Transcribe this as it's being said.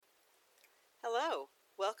Hello,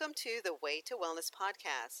 welcome to the Way to Wellness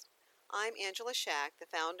podcast. I'm Angela Shack, the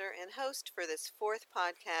founder and host for this fourth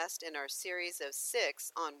podcast in our series of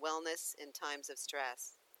 6 on wellness in times of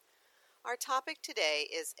stress. Our topic today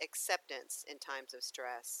is acceptance in times of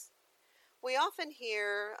stress. We often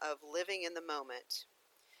hear of living in the moment.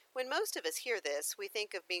 When most of us hear this, we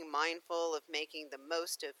think of being mindful of making the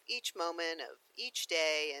most of each moment of each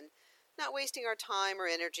day and not wasting our time or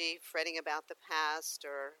energy fretting about the past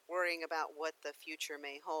or worrying about what the future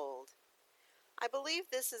may hold. I believe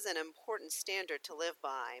this is an important standard to live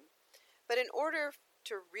by, but in order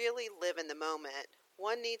to really live in the moment,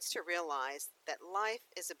 one needs to realize that life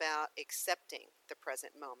is about accepting the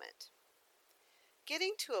present moment.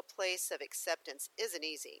 Getting to a place of acceptance isn't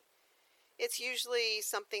easy. It's usually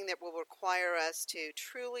something that will require us to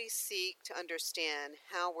truly seek to understand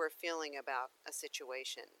how we're feeling about a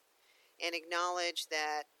situation and acknowledge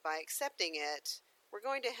that by accepting it, we're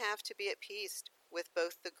going to have to be at peace with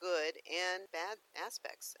both the good and bad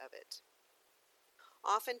aspects of it.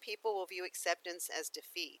 Often people will view acceptance as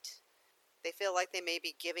defeat. They feel like they may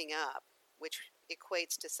be giving up, which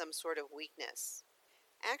equates to some sort of weakness.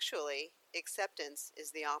 Actually, acceptance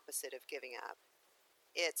is the opposite of giving up.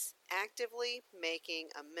 It's actively making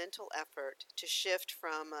a mental effort to shift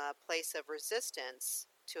from a place of resistance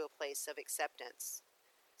to a place of acceptance,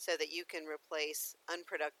 so that you can replace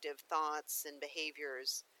unproductive thoughts and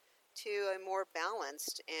behaviors to a more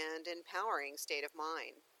balanced and empowering state of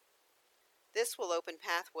mind. This will open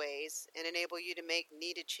pathways and enable you to make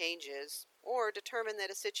needed changes or determine that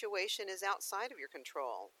a situation is outside of your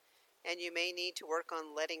control and you may need to work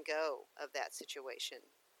on letting go of that situation.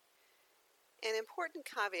 An important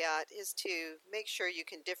caveat is to make sure you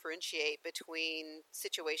can differentiate between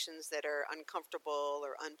situations that are uncomfortable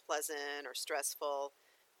or unpleasant or stressful,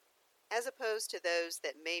 as opposed to those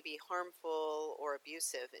that may be harmful or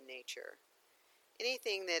abusive in nature.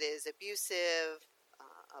 Anything that is abusive,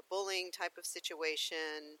 a bullying type of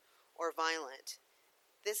situation, or violent,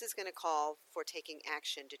 this is going to call for taking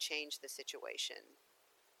action to change the situation.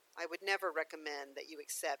 I would never recommend that you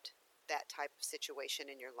accept that type of situation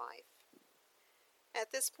in your life.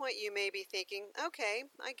 At this point, you may be thinking, okay,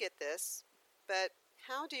 I get this, but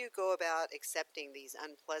how do you go about accepting these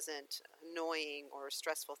unpleasant, annoying, or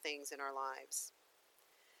stressful things in our lives?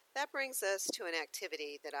 That brings us to an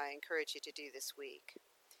activity that I encourage you to do this week.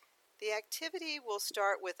 The activity will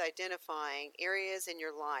start with identifying areas in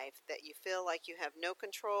your life that you feel like you have no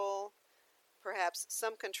control, perhaps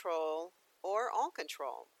some control, or all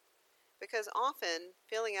control. Because often,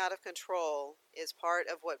 feeling out of control is part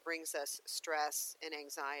of what brings us stress and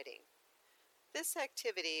anxiety. This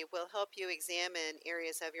activity will help you examine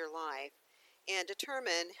areas of your life and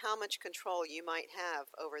determine how much control you might have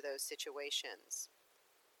over those situations.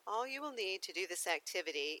 All you will need to do this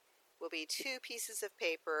activity will be 2 pieces of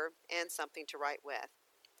paper and something to write with.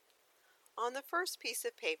 On the first piece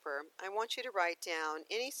of paper, I want you to write down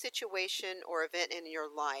any situation or event in your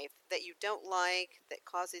life that you don't like, that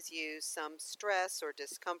causes you some stress or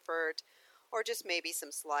discomfort, or just maybe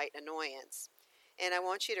some slight annoyance. And I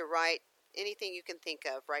want you to write anything you can think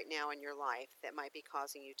of right now in your life that might be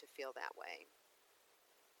causing you to feel that way.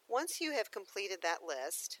 Once you have completed that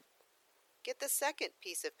list, get the second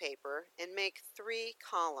piece of paper and make 3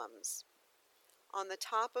 columns. On the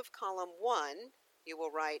top of column 1, you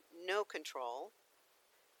will write no control.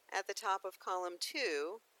 At the top of column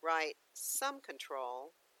 2, write some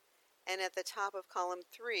control. And at the top of column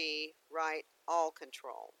 3, write all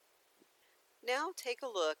control. Now take a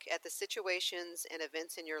look at the situations and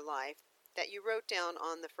events in your life that you wrote down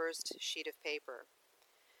on the first sheet of paper.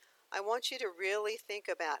 I want you to really think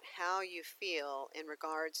about how you feel in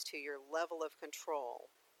regards to your level of control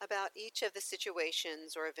about each of the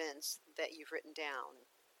situations or events that you've written down.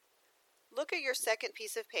 Look at your second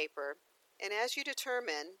piece of paper, and as you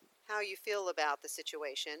determine how you feel about the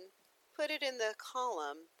situation, put it in the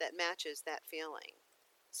column that matches that feeling.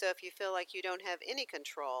 So if you feel like you don't have any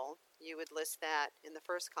control, you would list that in the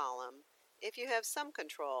first column. If you have some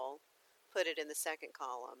control, put it in the second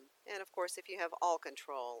column. And of course, if you have all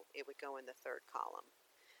control, it would go in the third column.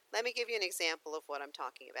 Let me give you an example of what I'm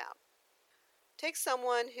talking about. Take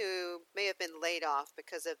someone who may have been laid off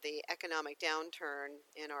because of the economic downturn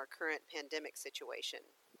in our current pandemic situation,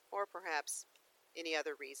 or perhaps any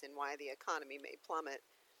other reason why the economy may plummet.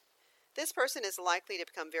 This person is likely to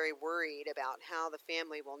become very worried about how the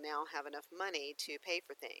family will now have enough money to pay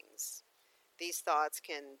for things. These thoughts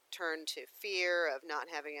can turn to fear of not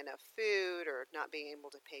having enough food or not being able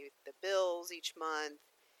to pay the bills each month,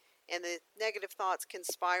 and the negative thoughts can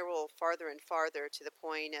spiral farther and farther to the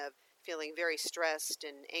point of feeling very stressed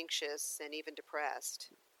and anxious and even depressed.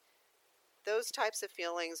 Those types of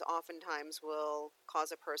feelings oftentimes will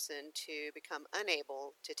cause a person to become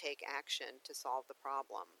unable to take action to solve the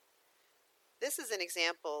problem. This is an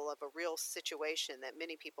example of a real situation that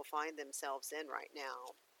many people find themselves in right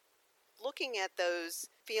now. Looking at those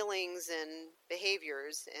feelings and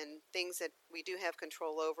behaviors and things that we do have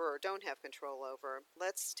control over or don't have control over,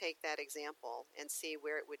 let's take that example and see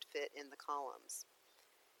where it would fit in the columns.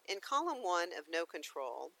 In column 1 of no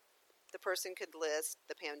control, the person could list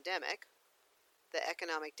the pandemic, the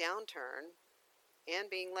economic downturn, and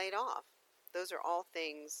being laid off. Those are all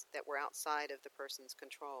things that were outside of the person's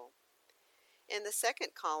control. In the second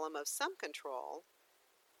column of some control,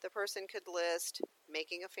 the person could list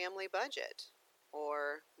making a family budget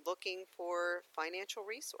or looking for financial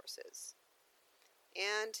resources.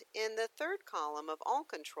 And in the third column of all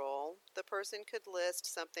control, the person could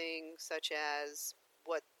list something such as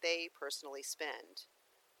what they personally spend.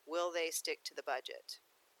 Will they stick to the budget?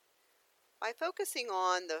 By focusing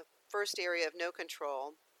on the first area of no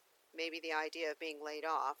control, maybe the idea of being laid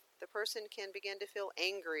off, the person can begin to feel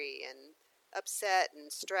angry and upset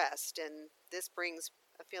and stressed, and this brings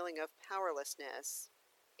a feeling of powerlessness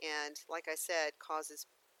and, like I said, causes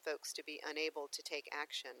folks to be unable to take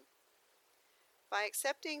action. By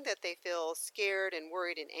accepting that they feel scared and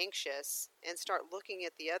worried and anxious and start looking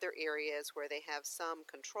at the other areas where they have some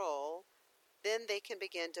control, then they can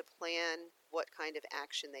begin to plan what kind of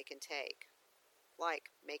action they can take,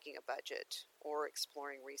 like making a budget or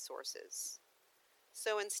exploring resources.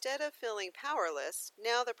 So instead of feeling powerless,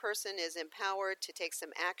 now the person is empowered to take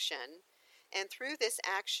some action, and through this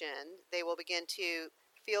action, they will begin to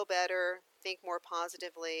feel better, think more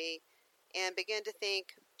positively, and begin to think,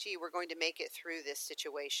 gee, we're going to make it through this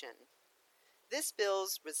situation. This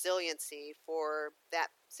builds resiliency for that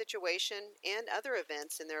situation and other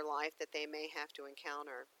events in their life that they may have to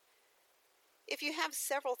encounter. If you have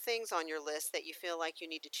several things on your list that you feel like you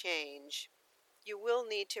need to change, you will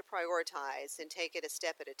need to prioritize and take it a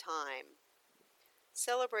step at a time.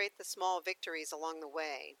 Celebrate the small victories along the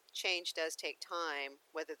way. Change does take time,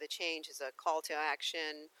 whether the change is a call to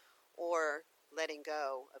action or letting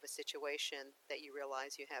go of a situation that you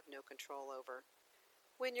realize you have no control over.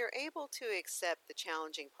 When you're able to accept the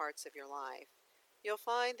challenging parts of your life, you'll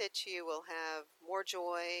find that you will have more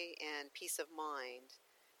joy and peace of mind.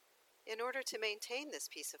 In order to maintain this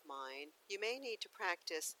peace of mind, you may need to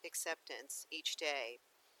practice acceptance each day.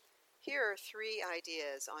 Here are 3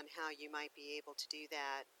 ideas on how you might be able to do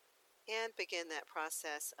that and begin that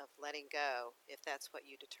process of letting go if that's what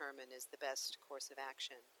you determine is the best course of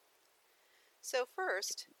action. So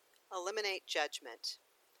first, eliminate judgment.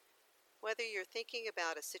 Whether you're thinking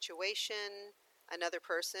about a situation, another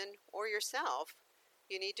person, or yourself,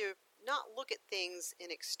 you need to not look at things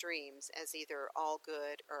in extremes as either all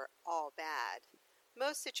good or all bad.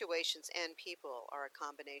 Most situations and people are a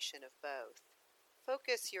combination of both.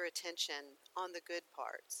 Focus your attention on the good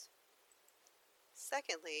parts.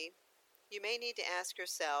 Secondly, you may need to ask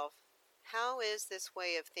yourself, how is this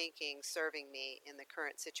way of thinking serving me in the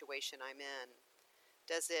current situation I'm in?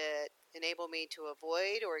 Does it enable me to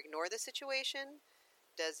avoid or ignore the situation?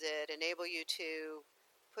 Does it enable you to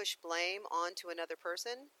push blame onto another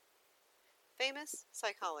person? Famous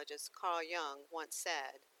psychologist Carl Jung once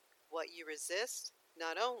said, "What you resist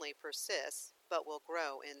not only persists, but will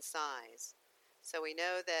grow in size." So we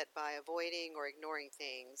know that by avoiding or ignoring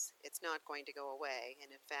things, it's not going to go away,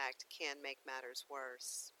 and in fact can make matters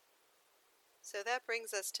worse. So that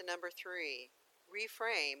brings us to number 3.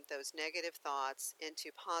 Reframe those negative thoughts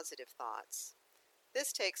into positive thoughts.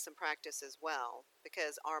 This takes some practice as well,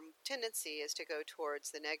 because our tendency is to go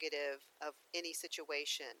towards the negative of any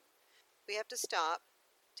situation. We have to stop,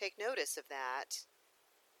 take notice of that,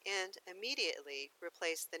 and immediately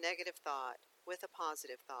replace the negative thought with a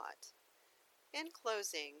positive thought. In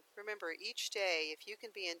closing, remember each day if you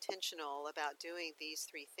can be intentional about doing these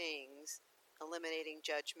 3 things, eliminating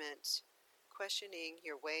judgment, questioning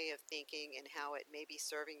your way of thinking and how it may be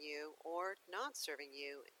serving you or not serving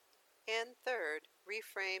you, and third,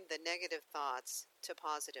 reframe the negative thoughts to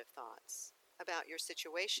positive thoughts about your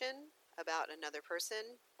situation, about another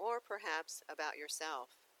person, or perhaps about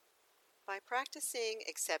yourself. By practicing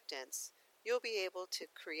acceptance, you'll be able to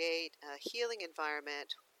create a healing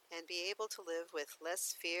environment and be able to live with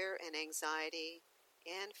less fear and anxiety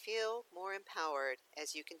and feel more empowered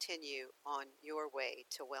as you continue on your way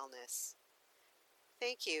to wellness.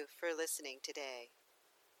 Thank you for listening today.